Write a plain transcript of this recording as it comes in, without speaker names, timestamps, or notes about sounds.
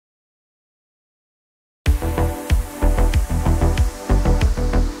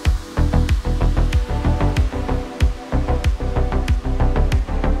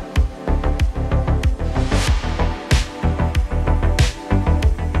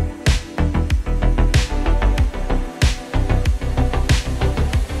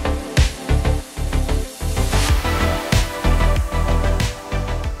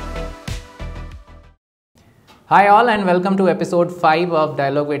Hi all and welcome to episode 5 of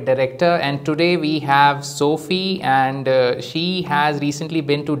Dialogue with Director, and today we have Sofie, and she has recently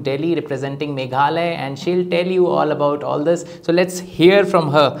been to Delhi representing Meghalaya, and she'll tell you all about all this. So let's hear from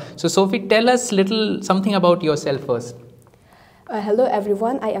her. So Sofie, tell us something about yourself first. Hello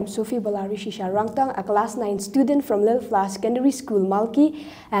everyone, I am Sofie Balarishisha Rangtong, a class 9 student from Little Flower Secondary School, Malki,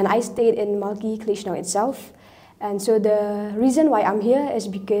 and I stayed in Malki, Shillong itself. And so the reason why I'm here is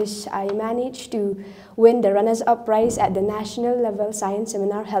because I managed to win the runners-up prize at the national level science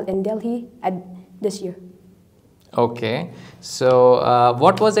seminar held in Delhi this year. Okay, so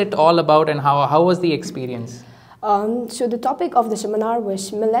what was it all about and how was the experience? So the topic of the seminar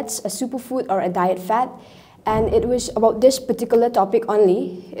was millets, a superfood or a diet fad. And it was about this particular topic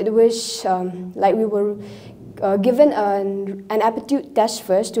only. It was like we were given an aptitude test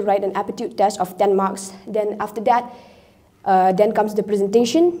first, to write an aptitude test of 10 marks. Then after that, then comes the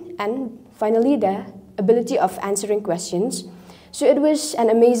presentation, and finally the ability of answering questions. So it was an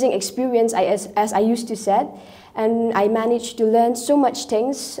amazing experience, as I used to say, and I managed to learn so much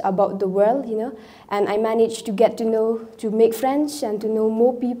things about the world, and I managed to get to make friends and to know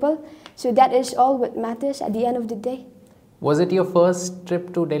more people. So that is all what matters at the end of the day. Was it your first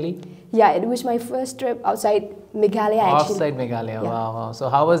trip to Delhi? Yeah, it was my first trip outside Meghalaya actually. Outside Meghalaya, yeah. Wow. So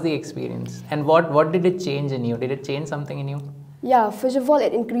how was the experience? And what did it change in you? Did it change something in you? Yeah, first of all,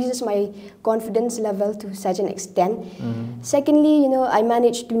 it increases my confidence level to such an extent. Secondly, I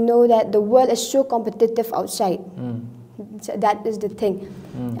managed to know that the world is so competitive outside. So that is the thing.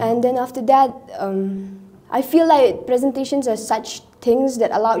 And then after that, I feel like presentations are such things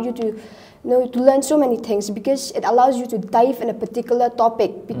that allow you to learn so many things, because it allows you to dive in a particular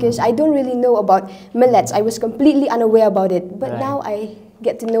topic, because I don't really know about millets. I was completely unaware about it, but now I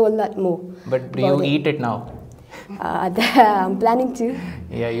get to know a lot more. But do you eat it now? I'm planning to.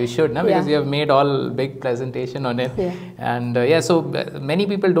 Yeah, you should, no? Because you have made all big presentation on it. Yeah. And so many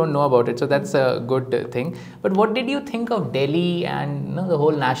people don't know about it, so that's a good thing. But what did you think of Delhi and the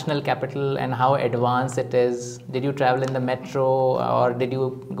whole national capital and how advanced it is? Did you travel in the metro, or did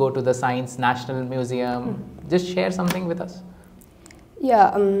you go to the Science National Museum? Just share something with us.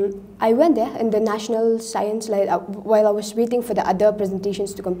 Yeah, I went there in the national science, while I was waiting for the other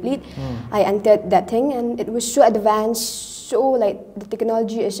presentations to complete. I entered that thing, and it was so advanced, so the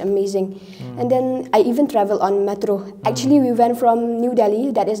technology is amazing. And then I even traveled on metro. Actually, we went from New Delhi,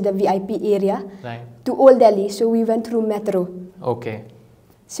 that is the VIP area, to Old Delhi, so we went through metro. Okay.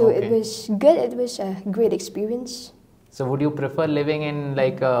 So it was good, it was a great experience. So would you prefer living in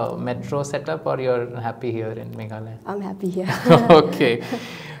a metro setup, or you're happy here in Meghalaya? I'm happy here. Okay.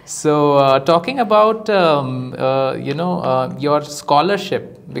 So talking about, your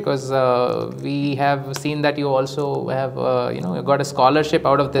scholarship, because we have seen that you also have, you got a scholarship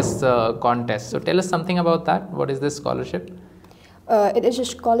out of this contest. So tell us something about that. What is this scholarship? It is a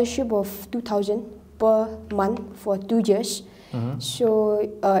scholarship of 2,000 per month for 2 years. So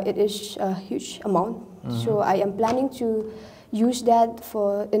it is a huge amount. So I am planning to use that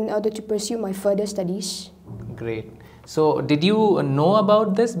in order to pursue my further studies. Great. So did you know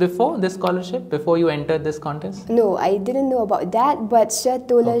about this before, this scholarship, before you entered this contest? No, I didn't know about that, but sir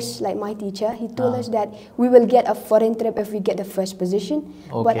told us, my teacher, he told us that we will get a foreign trip if we get the first position,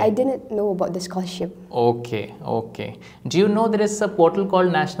 but I didn't know about the scholarship. Okay. Do you know there is a portal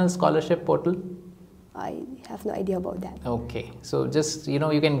called National Scholarship Portal? I have no idea about that. Okay, so just you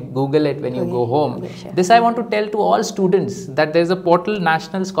can Google it when you go home. Okay, sure. This I want to tell to all students, that there is a portal,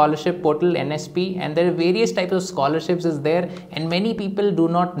 National Scholarship Portal, NSP, and there are various types of scholarships is there, and many people do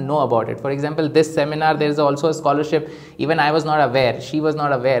not know about it. For example, this seminar, there is also a scholarship. Even I was not aware, she was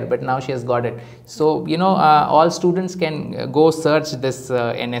not aware, but now she has got it. So all students can go search this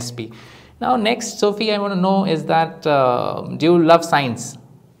NSP. Now next, Sofie, I want to know is that do you love science?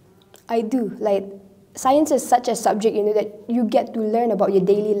 I do. Science is such a subject, that you get to learn about your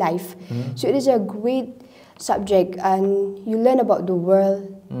daily life. So it is a great subject, and you learn about the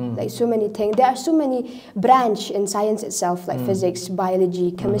world, so many things. There are so many branches in science itself, like physics,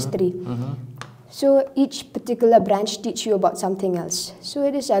 biology, chemistry. So each particular branch teaches you about something else. So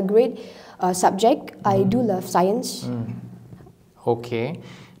it is a great subject. I do love science. Okay.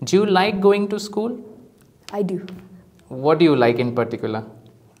 Do you like going to school? I do. What do you like in particular?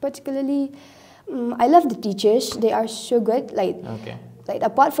 Particularly, I love the teachers. They are so good.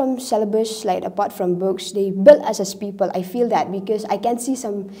 Apart from syllabus, apart from books, they build us as people. I feel that because I can see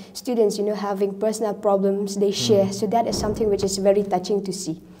some students, having personal problems. They share. So that is something which is very touching to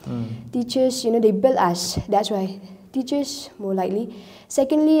see. Teachers, they build us. That's why teachers more likely.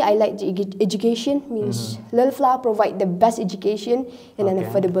 Secondly, I like the education. Means Little Flower provide the best education in an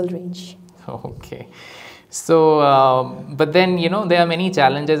affordable range. Okay. So, but then, you know, there are many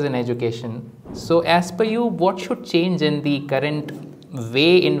challenges in education. So, as per you, what should change in the current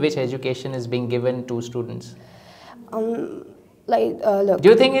way in which education is being given to students? Look. Do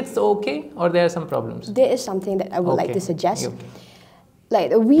you think it's okay, or there are some problems? There is something that I would like to suggest. Okay.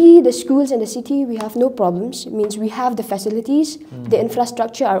 Like we, the schools in the city, we have no problems. It means we have the facilities, the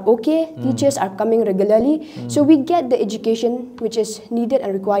infrastructure are okay, teachers are coming regularly. So we get the education which is needed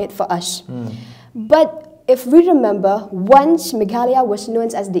and required for us. But if we remember, once Meghalaya was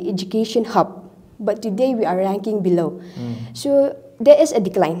known as the education hub, but today we are ranking below. So there is a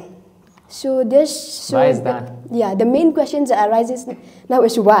decline. So why is that? Yeah, the main questions that arises now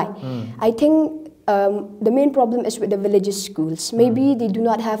is why. I think the main problem is with the villages schools. Maybe they do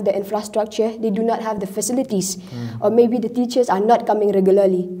not have the infrastructure, they do not have the facilities, or maybe the teachers are not coming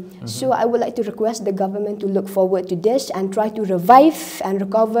regularly. So I would like to request the government to look forward to this and try to revive and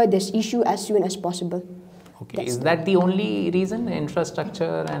recover this issue as soon as possible. Okay, is that the only reason,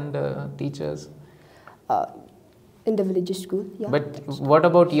 infrastructure and teachers? In the villages school, yeah. But what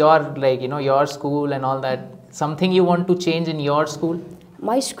about your, like, you know, your school and all that? Something you want to change in your school?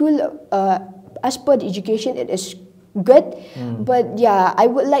 My school, as per the education, it is good. But yeah, I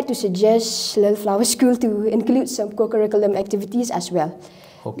would like to suggest Little Flower School to include some co-curriculum activities as well.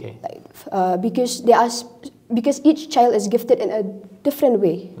 Okay. Because each child is gifted in a different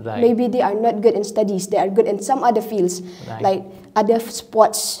way. Right. Maybe they are not good in studies, they are good in some other fields, like other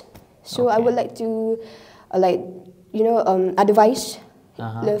sports. So I would like to, advise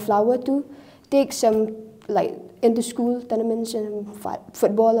Little Flower to take some inter-school tournaments in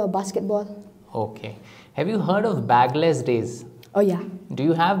football or basketball. Okay. Have you heard of Bagless days? Oh yeah. Do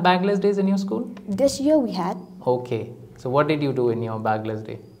you have Bagless days in your school? This year we had. Okay. So what did you do in your Bagless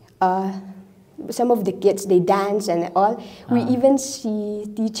day? Some of the kids, they dance and all. We even see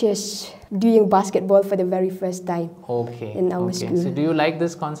teachers doing basketball for the very first time. Okay. In our school. So do you like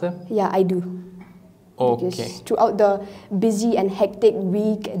this concept? Yeah, I do. Okay. Because throughout the busy and hectic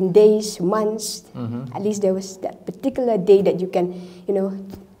week and days, months, at least there was that particular day that you can,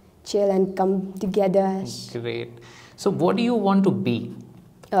 chill and come together. Great. So what do you want to be?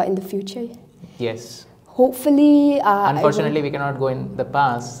 In the future? Yes. Hopefully... Unfortunately, we cannot go in the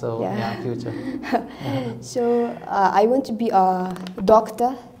past, so future. So I want to be a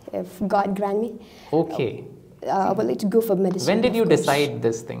doctor, if God grant me. Okay. I would like to go for medicine. When did you decide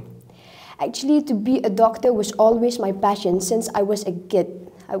this thing? Actually, to be a doctor was always my passion since I was a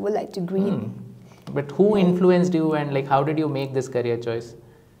kid. I would like to read. But who influenced you, and how did you make this career choice?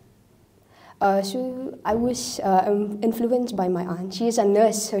 So I was influenced by my aunt. She is a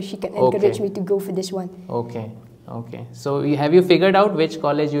nurse, so she can encourage me to go for this one. Okay. Okay. So have you figured out which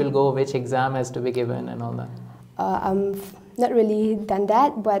college you will go, which exam has to be given and all that? I'm not really done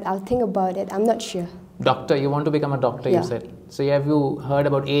that, but I'll think about it. I'm not sure. Doctor, you want to become a doctor, you said. So have you heard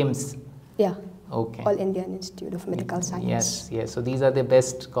about AIMS? Yeah. Okay. All Indian Institute of Medical Science. Yes, yes. So these are the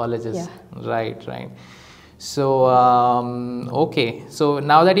best colleges. Yeah. Right, right. So, okay. So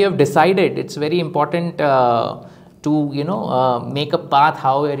now that you have decided, it's very important to, make a path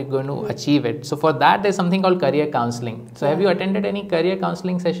how are you going to achieve it. So for that, there's something called career counselling. So have you attended any career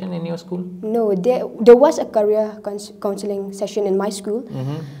counselling session in your school? No, there was a career counselling session in my school,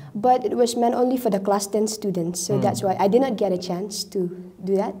 but it was meant only for the class 10 students. So that's why I did not get a chance to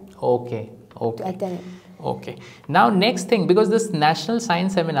do that. Okay. To attend it. Okay. Now, next thing, because this National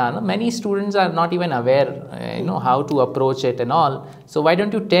Science Seminar, many students are not even aware, how to approach it and all. So why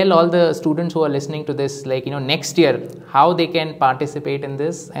don't you tell all the students who are listening to this, next year, how they can participate in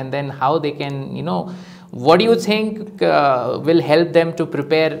this, and then how they can, what do you think will help them to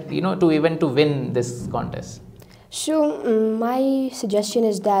prepare, to win this contest? So my suggestion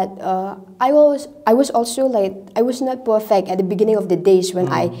is that I was not perfect at the beginning of the days when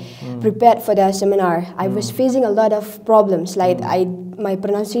I prepared for the seminar. I was facing a lot of problems, my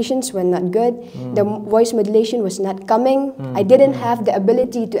pronunciations were not good, the voice modulation was not coming, I didn't have the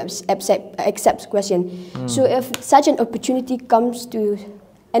ability to accept question. So if such an opportunity comes to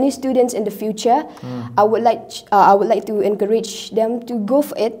any students in the future, I would like to encourage them to go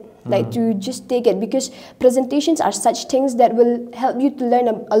for it. To just take it, because presentations are such things that will help you to learn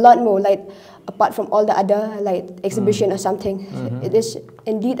a lot more, apart from all the other exhibition or something. It is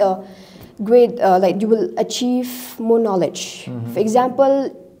indeed a great, you will achieve more knowledge. For example,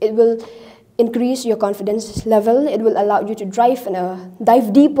 it will increase your confidence level, it will allow you to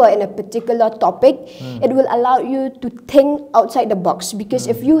dive deeper in a particular topic, it will allow you to think outside the box, because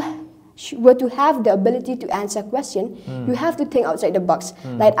if you were to have the ability to answer a question, you have to think outside the box.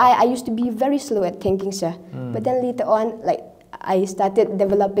 I used to be very slow at thinking, sir. But then later on, I started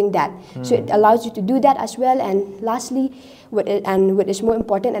developing that. So it allows you to do that as well. And lastly, what is more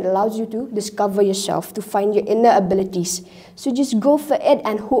important, it allows you to discover yourself, to find your inner abilities. So just go for it,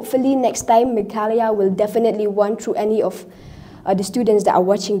 and hopefully next time Meghalaya will definitely win through any of the students that are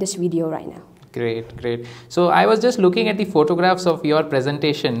watching this video right now. Great, great. So I was just looking at the photographs of your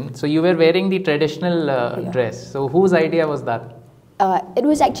presentation. So you were wearing the traditional dress. So whose idea was that? It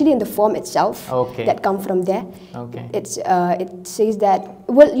was actually in the form itself that come from there. It says that,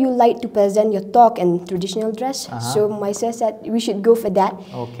 well, you like to present your talk in traditional dress. So my sir said we should go for that.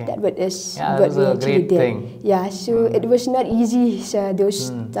 That was what we actually did. Yeah, so it was not easy. So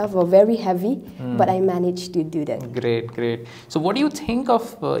those stuff were very heavy, but I managed to do that. Great, great. So what do you think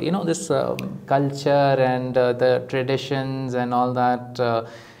of this culture and the traditions and all that?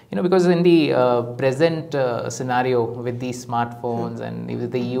 Because in the present scenario with these smartphones and with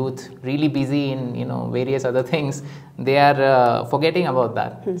the youth really busy in various other things, they are forgetting about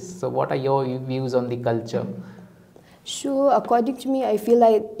that. So what are your views on the culture? So according to me, I feel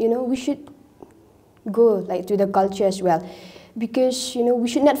like we should go to the culture as well, because we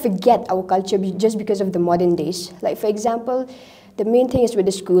should not forget our culture just because of the modern days. Like for example, the main thing is with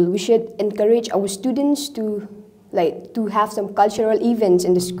the school, we should encourage our students to have some cultural events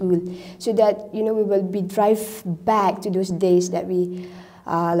in the school, so that we will be drive back to those days that we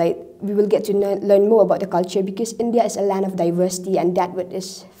will get to learn more about the culture, because India is a land of diversity, and that what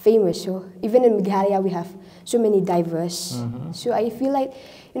is famous. So even in Meghalaya we have so many diverse. So I feel like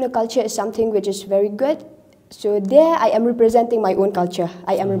culture is something which is very good. So there I am representing my own culture.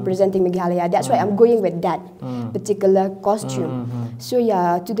 I am representing Meghalaya. That's why I'm going with that particular costume. So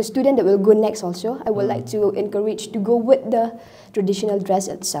yeah, to the student that will go next also, I would like to encourage to go with the traditional dress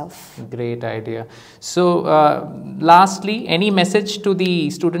itself. Great idea. So lastly, any message to the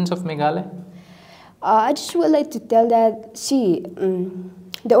students of Meghalaya? I just would like to tell that, see,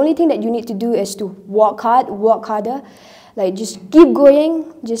 the only thing that you need to do is to work hard, work harder. Just keep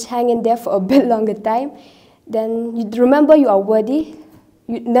going, just hang in there for a bit longer time. Then you remember you are worthy.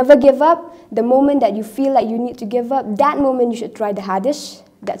 You never give up. The moment that you feel like you need to give up, that moment you should try the hardest.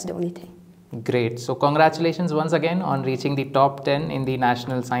 That's the only thing. Great. So congratulations once again on reaching the top 10 in the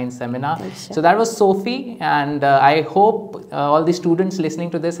National Science Seminar. So that was Sofie, and I hope all the students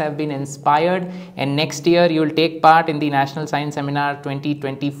listening to this have been inspired, and next year you will take part in the National Science Seminar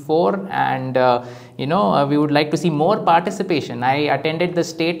 2024, and we would like to see more participation. I attended the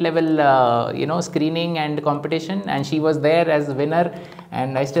state level screening and competition, and she was there as a winner,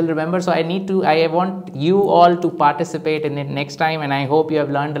 and I still remember. So I want you all to participate in it next time, and I hope you have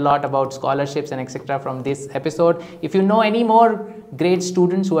learned a lot about scholarships and etc. from this episode. If you know any more great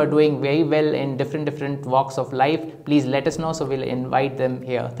students who are doing very well in different walks of life, please let us know, so we'll invite them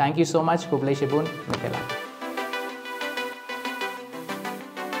here. Thank you so much. Meghalaya.